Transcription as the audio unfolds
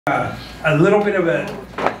A little bit of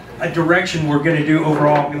a direction we're going to do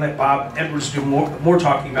overall. I'm going to let Bob Edwards do more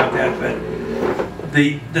talking about that, but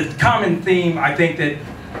the common theme I think that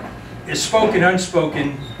is spoken,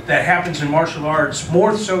 unspoken, that happens in martial arts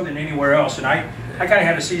more so than anywhere else. And I kind of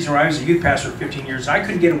had a season where I was a youth pastor for 15 years. I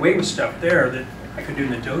couldn't get away with stuff there that I could do in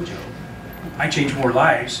the dojo. I changed more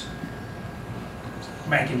lives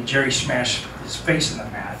making Jerry smash his face in the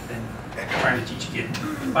mat than trying to teach a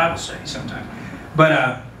kid Bible study sometimes.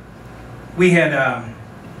 But we had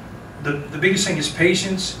the biggest thing is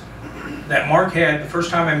patience that Mark had the first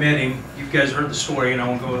time I met him. You guys heard the story, and I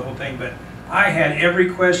won't go over the whole thing, but I had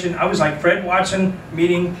every question. I was like Fred Watson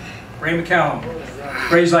meeting Ray McCallum.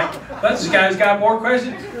 Ray's like, this guy's got more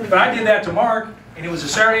questions. But I did that to Mark, and it was a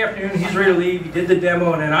Saturday afternoon. He's ready to leave. He did the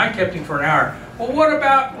demo, and then I kept him for an hour. Well, what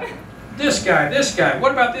about this guy, this guy?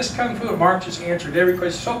 What about this kung fu? And Mark just answered every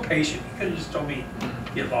question. So patient. He could have just told me,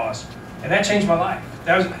 get lost. And that changed my life.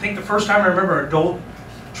 That was, I think, the first time I remember an adult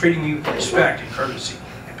treating me with respect and courtesy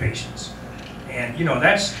and patience. And, you know,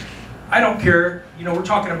 that's, I don't care. You know, we're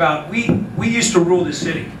talking about, we used to rule the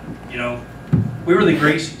city. You know, we were the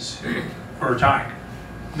Gracies for a time.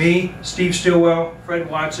 Me, Steve Stillwell, Fred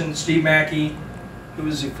Watson, Steve Mackey, who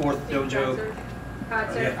was the fourth dojo?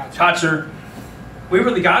 Totzer. We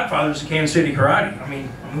were the godfathers of Kansas City karate. I mean,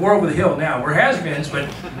 we're over the hill now. We're has-beens, but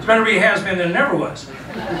it's better to be a has-been than it never was.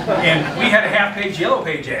 And we had a half-page yellow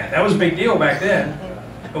page ad. That was a big deal back then.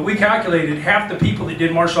 But we calculated half the people that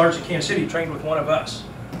did martial arts in Kansas City trained with one of us.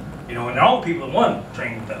 You know, and all the people that won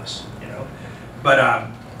trained with us, you know. But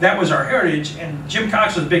that was our heritage, and Jim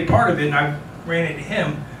Cox was a big part of it, and I ran into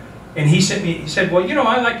him. And he said, well, you know,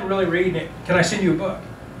 I like to really read it. Can I send you a book?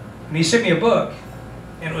 And he sent me a book,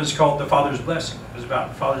 and it was called The Father's Blessing. It was about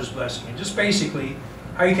the Father's Blessing. And just basically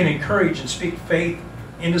how you can encourage and speak faith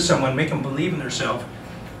into someone, make them believe in themselves,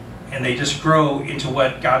 and they just grow into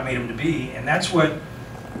what God made them to be. And that's what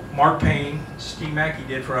Mark Payne, Steve Mackey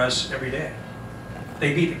did for us every day.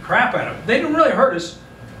 They beat the crap out of them. They didn't really hurt us.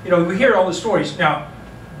 You know, we hear all the stories. Now,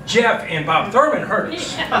 Jeff and Bob Thurman hurt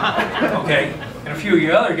us, okay? And a few of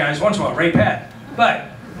you other guys, once in a while, Ray Pat.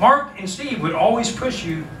 But Mark and Steve would always push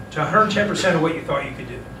you to 110% of what you thought you could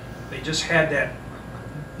do. They just had that.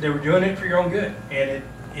 They were doing it for your own good, and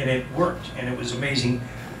it worked, and it was amazing.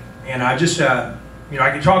 And I just, you know, I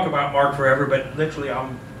could talk about Mark forever, but literally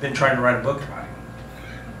I've been trying to write a book about him.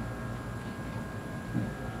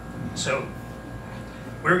 So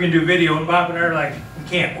we were going to do video, and Bob and I are like, we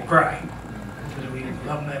can't, we'll cry. Because we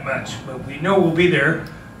love him that much. But we know we'll be there.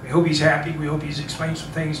 We hope he's happy. We hope he's explained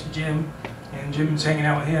some things to Jim, and Jim's hanging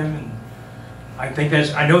out with him. And I think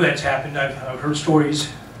I know that's happened. I've heard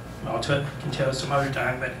stories. I can tell some other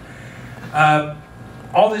time. But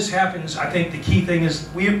all this happens. I think the key thing is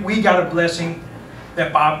we got a blessing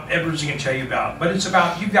that Bob Edwards is going to tell you about. But it's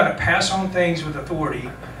about you've got to pass on things with authority.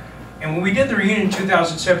 And when we did the reunion in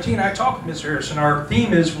 2017, I talked with Mr. Harrison. Our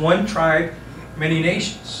theme is one tribe, many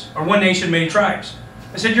nations. Or one nation, many tribes.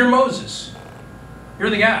 I said, you're Moses. You're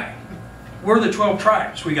the guy. We're the 12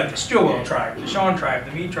 tribes. We got the Stillwell tribe, the Shawn tribe,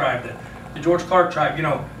 the Meade tribe, the George Clark tribe, you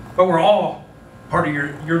know. But we're all part of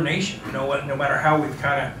your nation, you know what? No matter how we've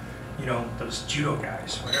kind of, you know, those judo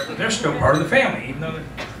guys, whatever, they're still part of the family, even though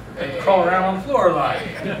they crawl around on the floor a lot.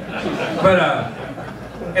 But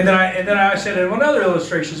and then I said in one other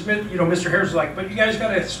illustration, you know, Mr. Harris was like, but you guys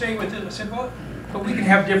got to stay with it. I said, well, but we can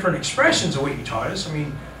have different expressions of what you taught us. I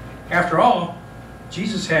mean, after all,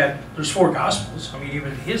 Jesus there's 4 Gospels. I mean,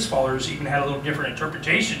 even his followers even had a little different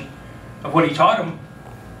interpretation of what he taught them.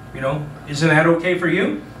 You know, isn't that okay for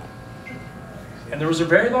you? And there was a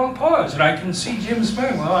very long pause, and I can see Jim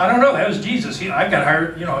smiling. Well, I don't know. That was Jesus. I've got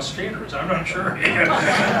higher, you know, standards. I'm not sure.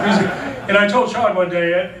 And I told Shawn one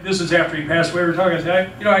day, this is after he passed away, we were talking, I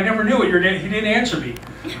said, you know, I never knew what your dad, he didn't answer me.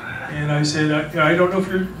 And I said, I don't know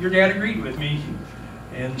if your dad agreed with me.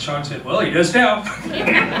 And Shawn said, well, he does now.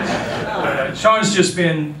 Shawn's just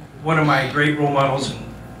been one of my great role models. And,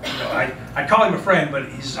 you know, I call him a friend, but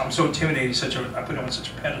I'm so intimidated. I put him on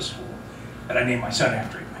such a pedestal that I named my son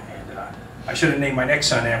after him. And I should have named my next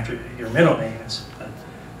son after your middle name.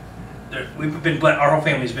 We've been blessed. Our whole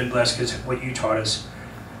family's been blessed because of what you taught us.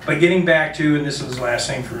 But getting back to, and this is the last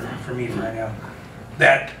thing for me for right now,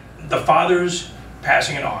 that the fathers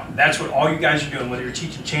passing it on. That's what all you guys are doing, whether you're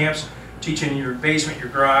teaching champs, teaching in your basement, your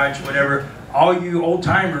garage, whatever. All you old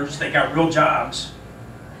timers that got real jobs,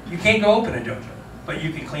 you can't go open a dojo, but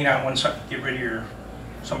you can clean out one side, get rid of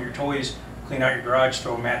some of your toys, clean out your garage,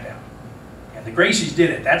 throw a mat down. And the Gracies did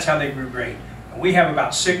it. That's how they grew great. And we have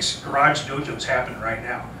about 6 garage dojos happening right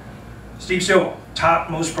now. Steve Stillwell, top,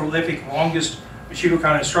 most prolific, longest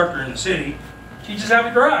Bushido-Kai instructor in the city, teaches out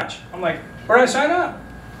of the garage. I'm like, where do I sign up?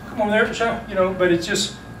 come over there, show, you know, but it's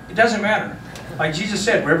just, it doesn't matter. Like Jesus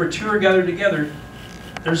said, wherever two are gathered together,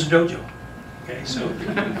 there's a dojo. Okay, so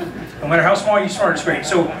no matter how small you start, it's great.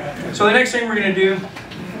 So the next thing we're going to do,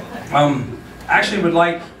 actually would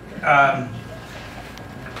like,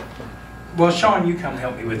 well, Shawn, you come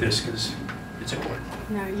help me with this because it's important.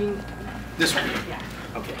 No, you. This one? Yeah.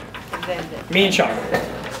 Okay. Then Me and Shawn.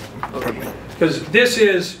 Okay. Because this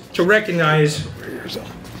is to recognize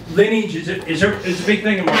lineage is a big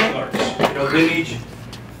thing in martial arts. You know, lineage,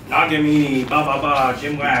 Nagamini,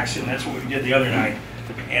 Jim Wax, and that's what we did the other night.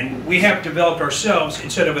 And we have developed ourselves,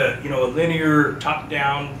 instead of a a linear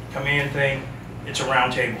top-down command thing, it's a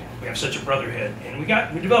round table. We have such a brotherhood, and we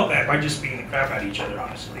developed that by just beating the crap out of each other,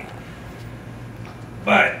 honestly.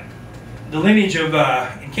 But the lineage of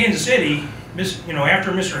in Kansas City,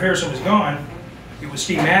 after Mr. Harrison was gone, it was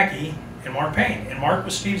Steve Mackey and Mark Payne, and Mark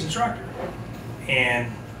was Steve's instructor.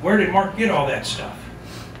 And where did Mark get all that stuff?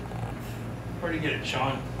 Where did he get it,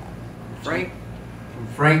 Shawn? Frank? From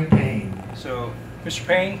Frank Payne. So, Mr.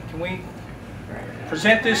 Payne, can we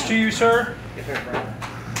present this to you, sir? And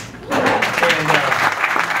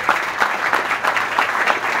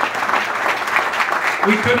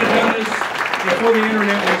we could have done this before the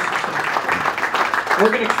internet was. We're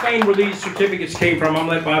going to explain where these certificates came from. I'm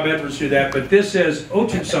going to let Bob Edwards do that. But this says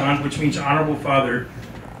Otousan, which means honorable father,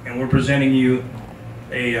 and we're presenting you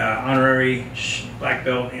a honorary black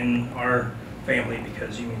belt in our family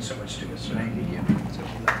because you mean so much to us. So. Thank you.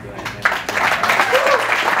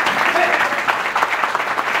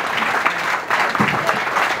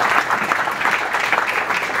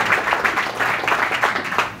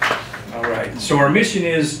 All right. So our mission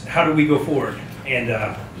is, how do we go forward?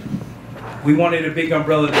 And we wanted a big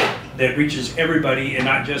umbrella that reaches everybody, and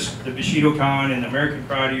not just the Bushido-Kai and American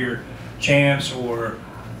Karate or champs or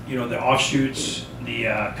the offshoots, the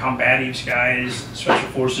combatives guys, special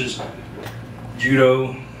forces,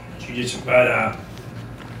 judo, jiu-jitsu. But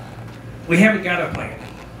we haven't got a plan.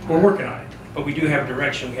 We're working on it, but we do have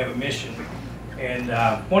direction. We have a mission, and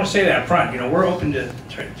I want to say that up front. We're open to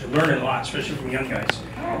learning a lot, especially from young guys.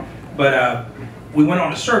 But we went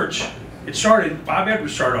on a search. It started, Bob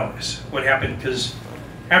Edwards started all this. What happened, because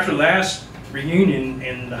after the last reunion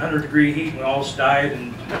in the 100-degree heat, we all died,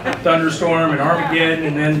 and thunderstorm and Armageddon,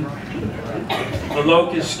 and then the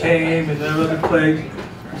locusts came and the other plague.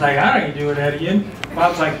 I was like, I don't do that again.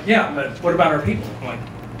 Bob's like, yeah, but what about our people? I'm like,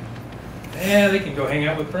 they can go hang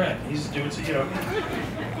out with Brent. He's doing,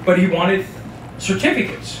 But he wanted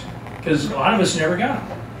certificates, because a lot of us never got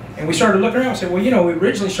them. And we started looking around and said, well, we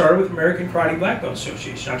originally started with American Karate Black Belt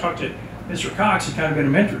Association. I talked to Mr. Cox, who's kind of been a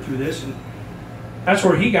mentor through this, and that's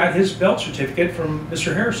where he got his belt certificate from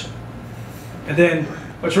Mr. Harrison. And then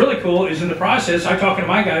what's really cool is in the process, I'm talking to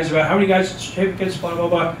my guys about how many guys certificates, blah, blah,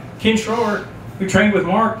 blah. Ken Schroer, who trained with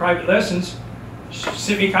Mark, private lessons,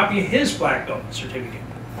 sent me a copy of his black belt certificate.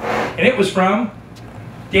 And it was from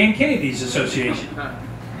Dan Kennedy's association.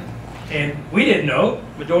 And we didn't know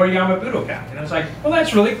Midori Yamabudo-Kai. And I was like, well,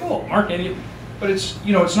 that's really cool. Mark Kennedy. But it's,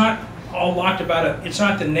 it's not all locked about it's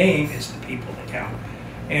not the name, it's the people that count.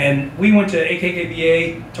 And we went to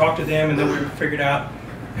AKKBA, talked to them, and then we figured out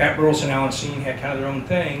Pat Burlson and Alan Steen had kind of their own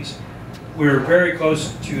things. We were very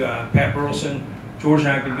close to Pat Burlson. George and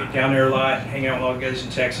I have been down there a lot, hanging out with all the guys in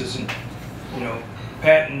Texas. And,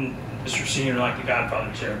 Pat and Mr. Steen are like the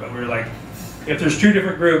godfathers there. But we were like, if there's two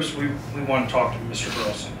different groups, we want to talk to Mr.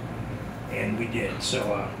 Burlson. And we did.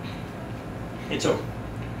 So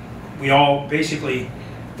we all basically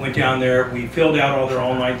went down there. We filled out all their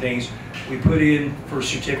online things. We put in for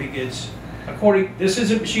certificates. This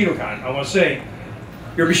isn't Bushido-Kai. I want to say,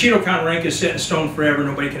 your Bushido-Kai rank is set in stone forever.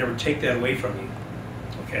 Nobody can ever take that away from you.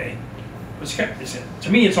 Okay? To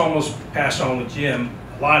me, it's almost passed on with Jim.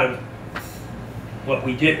 A lot of what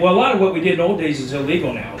we did in old days is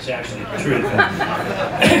illegal now. It's actually the truth.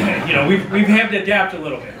 We've had to adapt a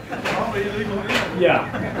little bit.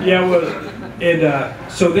 Yeah, it was.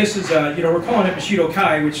 And so this is, we're calling it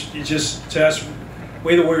Bushido-Kai, which is just, to us,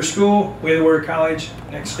 way the warrior school, way the warrior college,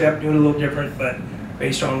 next step, doing it a little different, but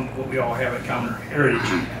based on what we all have in common heritage.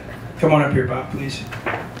 Come on up here, Bob, please.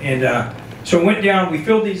 And so we went down, we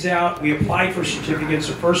filled these out, we applied for certificates.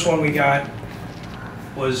 The first one we got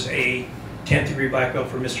was a 10th degree black belt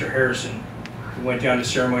for Mr. Harrison. We went down to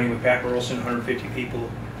ceremony with Pat Burlson, 150 people,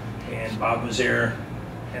 and Bob was there.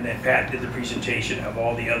 And then Pat did the presentation of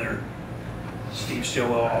all the other, Steve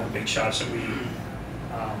Stillwell, all the big shots that we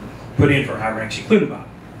put in for high ranks, including Bob.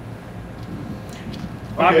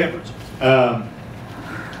 Bob Edwards.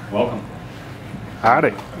 Welcome.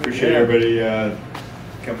 Howdy. Appreciate everybody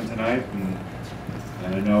coming tonight,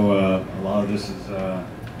 and I know a lot of this is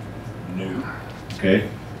new. Okay.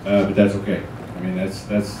 but that's okay. I mean, this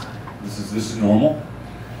is normal.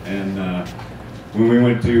 And when we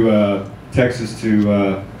went to Texas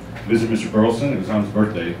to visit Mr. Burlson, it was on his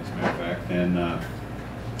birthday, as a matter of fact, and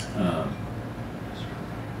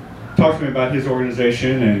talked to me about his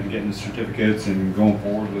organization and getting the certificates and going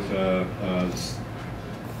forward with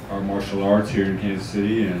our martial arts here in Kansas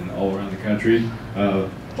City and all around the country.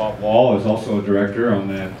 Bob Wall is also a director on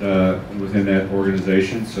that within that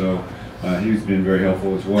organization, so he's been very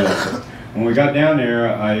helpful as well. So when we got down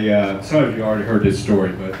there, some of you already heard this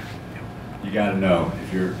story, but you got to know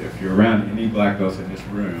if you're around any black belts in this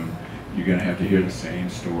room, you're going to have to hear the same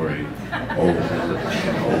story over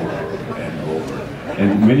and over and over.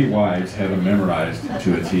 And many wives have them memorized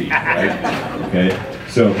to a T, right? Okay.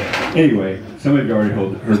 So anyway, some of you already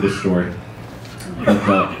heard this story.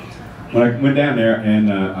 But, when I went down there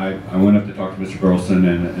and I went up to talk to Mr. Burlson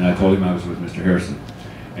and I told him I was with Mr. Harrison,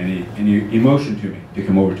 and he motioned to me to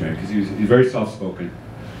come over to him because he's very soft-spoken,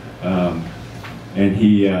 and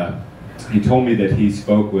he told me that he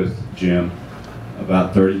spoke with Jim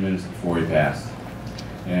about 30 minutes before he passed,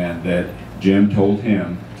 and that Jim told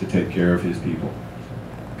him to take care of his people.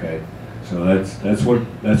 Okay, so that's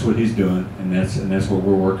what he's doing, and that's what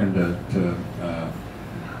we're working to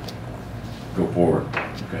go forward.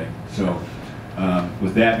 Okay, so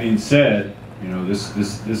with that being said, you know, this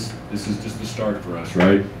is just the start for us,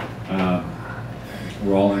 right?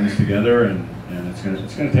 We're all in this together, and it's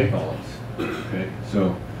gonna take all of us. Okay,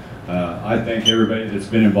 so I thank everybody that's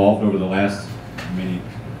been involved over the last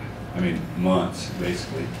months,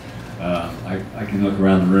 basically. I can look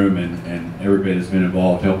around the room, and everybody that's been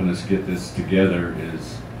involved helping us get this together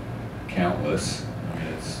is countless. I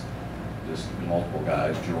mean, it's just multiple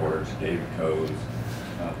guys: George, David Coase,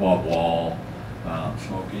 Bob Wall,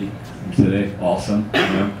 Smokey today, awesome. You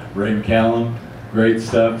know, Rhee McCallum, great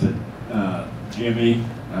stuff. Jimmy,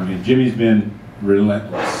 I mean, Jimmy's been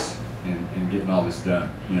relentless in getting all this done.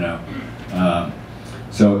 You know,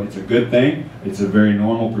 so it's a good thing. It's a very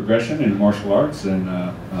normal progression in martial arts, and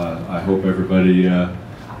I hope everybody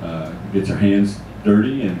gets their hands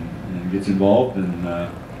dirty and gets involved, and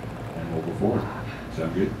we'll go forward.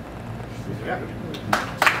 Sound good? Yeah.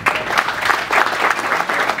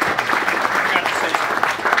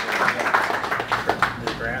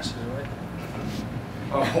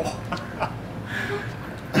 Oh.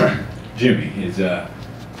 Jimmy is he's a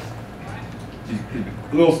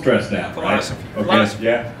little stressed out, right?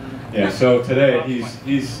 Okay. Yeah. So today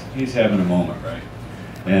he's having a moment, right?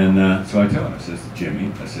 And so I tell him, I says,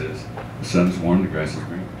 Jimmy, I says, the sun is warm, the grass is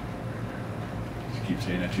green. Just keep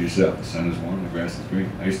saying that to yourself. The sun is warm, the grass is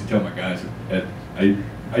green. I used to tell my guys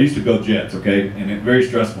I used to build jets, okay, and it's very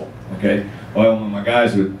stressful, okay. Well, when my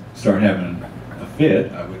guys would start having a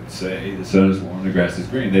fit, I would say the sun is warm, the grass is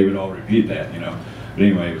green. They would all repeat that, you know. But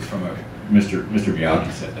anyway, it was from Mr.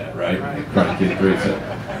 Miyagi said that, right? Karate Kid great. So,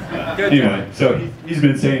 anyway, so he's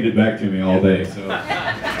been saying it back to me all day. So.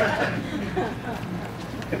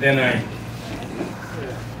 And then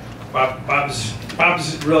Bob's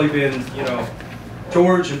really been, you know,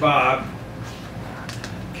 George and Bob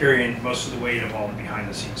carrying most of the weight of all the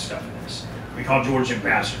behind-the-scenes stuff in this. We call George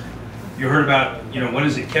ambassador. You heard about, you know, what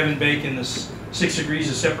is it, Kevin Bacon, this 6 degrees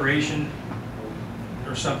of separation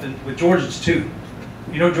or something? With George, it's 2.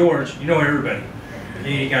 You know George, you know everybody. You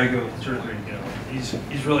ain't got to go through, you know.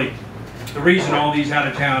 He's really the reason all these out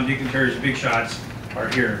of town dignitaries, big shots are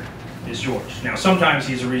here is George. Now sometimes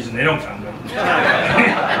he's the reason they don't come.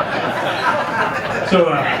 So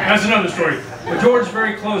that's another story. But George is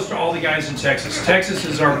very close to all the guys in Texas. Texas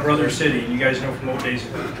is our brother city. You guys know from old days,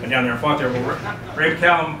 went down there and fought there. Well, Rhee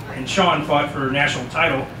McCallum and Shawn fought for a national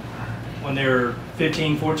title when they were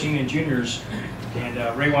 15, 14, and juniors. And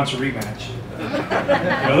Rhee wants a rematch. You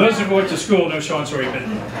know, those who went to school know Shawn's story, but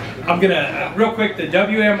I'm gonna, real quick, the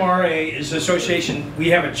WMARA is an association. We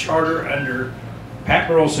have a charter under Pat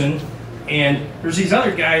Burlson, and there's these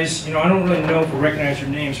other guys, you know, I don't really know if we recognize their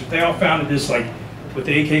names, but they all founded this, like, with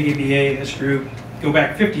the AKBA, this group, go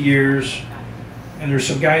back 50 years, and there's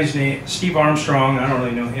some guys named Steve Armstrong, I don't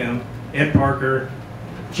really know him, Ed Parker,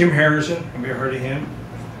 Jim Harrison, have you heard of him?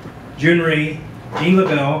 Joon, Rhee,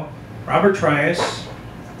 LaBell, Robert Trias,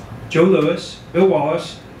 Joe Lewis, Bill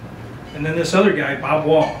Wallace, and then this other guy, Bob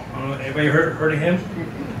Wall. I don't know, anybody heard of him?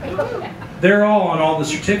 They're all on all the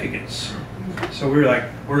certificates. So we were like,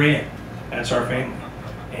 we're in. That's our family.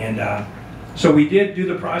 And so we did do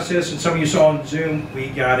the process, and some of you saw on Zoom, we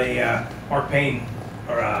got a Frank Payne,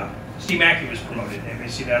 or Steve Mackey was promoted. Anybody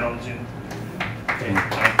see that on Zoom? Okay.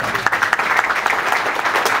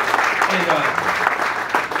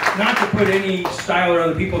 And not to put any style or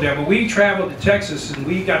other people down, but we traveled to Texas and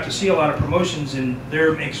we got to see a lot of promotions and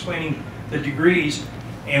they're explaining the degrees.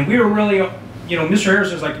 And we were really, you know, Mr.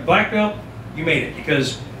 Harrison's like, black belt, you made it.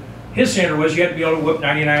 Because his standard was you had to be able to whip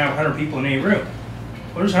 99 out of 100 people in any room.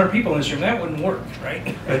 Well, there's 100 people in this room, that wouldn't work,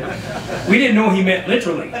 right? But we didn't know he meant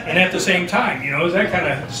literally. And at the same time, you know, it was that kind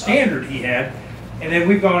of standard he had. And then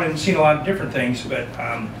we've gone and seen a lot of different things, but,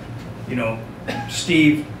 you know,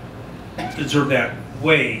 Steve deserved that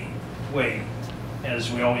way,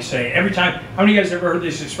 as we always say. Every time, how many of you guys ever heard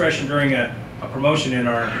this expression during a promotion in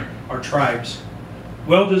our tribes?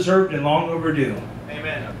 Well deserved and long overdue.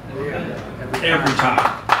 Amen. Every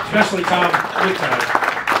time, especially Tom, big time.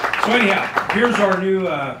 So anyhow, here's our new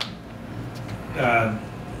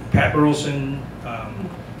Pat Burlson,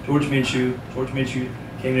 George Minshew. George Minshew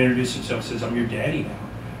came and introduced himself, says, I'm your daddy now.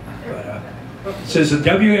 But it says the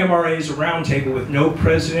WMARA is a roundtable with no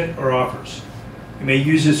president or offers. You may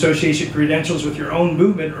use association credentials with your own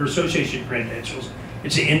movement or association credentials.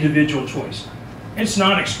 It's an individual choice. It's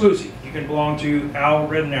non-exclusive. You can belong to Al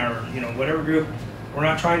Reddenauer, or, you know, whatever group. We're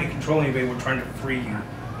not trying to control anybody. We're trying to free you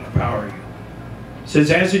and empower you. It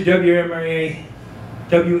says, as a WMARA,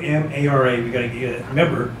 we got to get a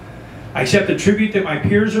member, I accept the tribute that my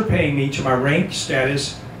peers are paying me to my rank,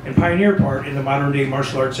 status, and pioneer part in the modern-day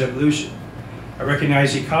martial arts evolution. I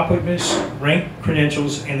recognize the accomplishments, rank,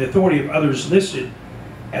 credentials, and the authority of others listed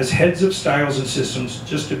as heads of styles and systems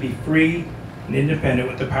just to be free and independent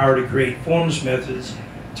with the power to create forms, methods,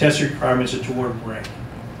 test requirements, and toward rank.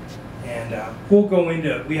 And we'll go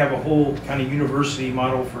into, we have a whole kind of university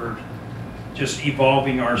model for just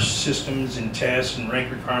evolving our systems and tests and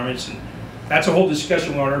rank requirements, and that's a whole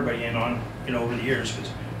discussion we want everybody in on, you know, over the years,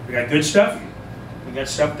 because we got good stuff, we got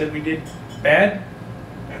stuff that we did bad,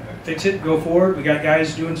 fix it, go forward. We got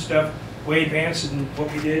guys doing stuff way advanced in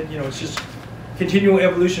what we did. You know, it's just continual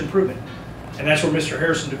evolution improvement, and that's where Mr.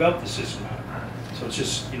 Harrison developed the system out of. So it's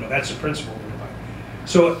just, you know, that's the principle.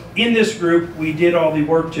 So in this group, we did all the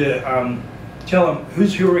work to tell them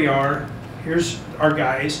who we are. Here's our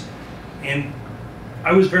guys. And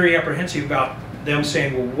I was very apprehensive about them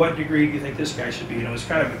saying, well, what degree do you think this guy should be? You know, it was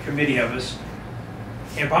kind of a committee of us.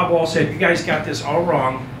 And Bob Wall said, you guys got this all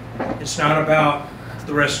wrong. It's not about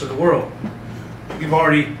the rest of the world. You've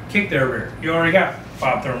already kicked their rear. You already got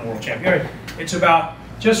Bob Thurman world champion. It's about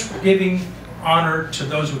just giving honor to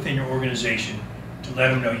those within your organization to let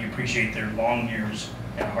them know you appreciate their long years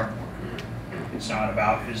and hard work. It's not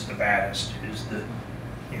about who's the baddest, who's the,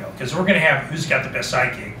 you know, because we're going to have who's got the best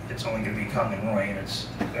sidekick. It's only going to be Kung and Roy, and it's,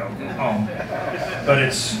 you know, home. But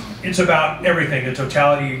it's about everything, the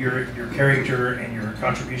totality of your character and your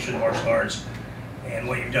contribution to martial arts and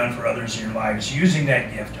what you've done for others in your lives, using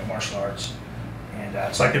that gift of martial arts. And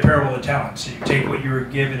it's like the parable of the talents. So you take what you were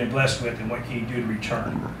given and blessed with, and what can you do to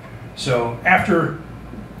return? So after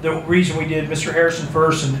the reason we did Mr. Harrison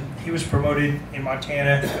first, and he was promoted in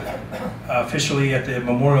Montana officially at the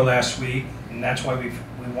memorial last week, and that's why we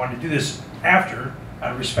wanted to do this after,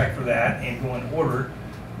 out of respect for that and go in order,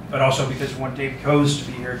 but also because we want David Coase to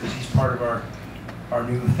be here because he's part of our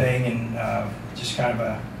new thing, and just kind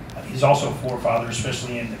of he's also a forefather,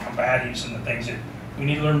 especially in the combatives and the things that we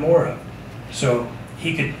need to learn more of. So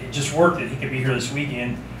it just worked that he could be here this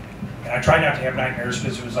weekend. And I try not to have nightmares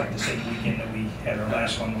because it was like the same weekend that we had our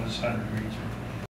last one was 100 degrees.